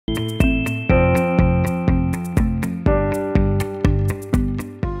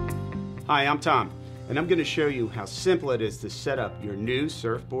Hi, I'm Tom, and I'm going to show you how simple it is to set up your new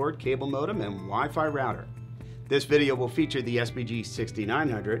Surfboard cable modem and Wi-Fi router. This video will feature the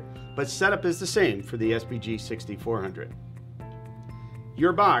SBG6900, but setup is the same for the SBG6400.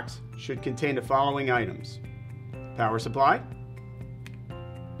 Your box should contain the following items: power supply,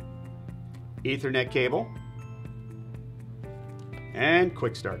 Ethernet cable, and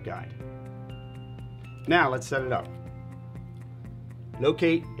quick start guide. Now let's set it up.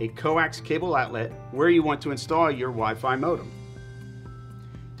 Locate a coax cable outlet where you want to install your Wi-Fi modem.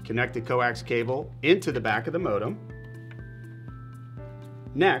 Connect the coax cable into the back of the modem.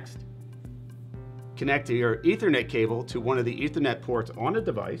 Next, connect your Ethernet cable to one of the Ethernet ports on the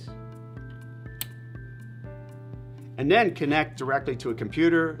device. And then connect directly to a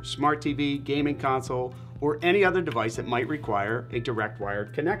computer, smart TV, gaming console, or any other device that might require a direct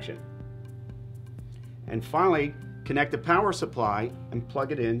wired connection. And finally, connect the power supply and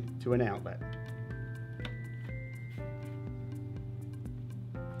plug it in to an outlet.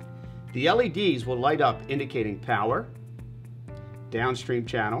 The LEDs will light up indicating power, downstream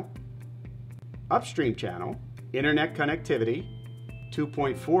channel, upstream channel, internet connectivity,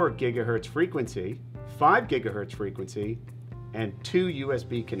 2.4 gigahertz frequency, 5 gigahertz frequency, and 2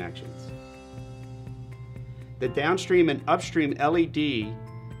 USB connections. The downstream and upstream LED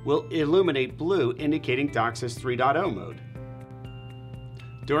will illuminate blue, indicating DOCSIS 3.0 mode.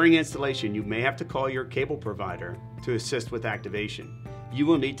 During installation, you may have to call your cable provider to assist with activation. You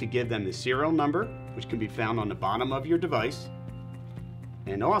will need to give them the serial number, which can be found on the bottom of your device,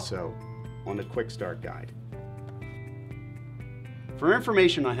 and also on the quick start guide. For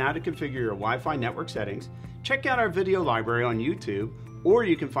information on how to configure your Wi-Fi network settings, check out our video library on YouTube, or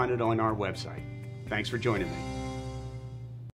you can find it on our website. Thanks for joining me.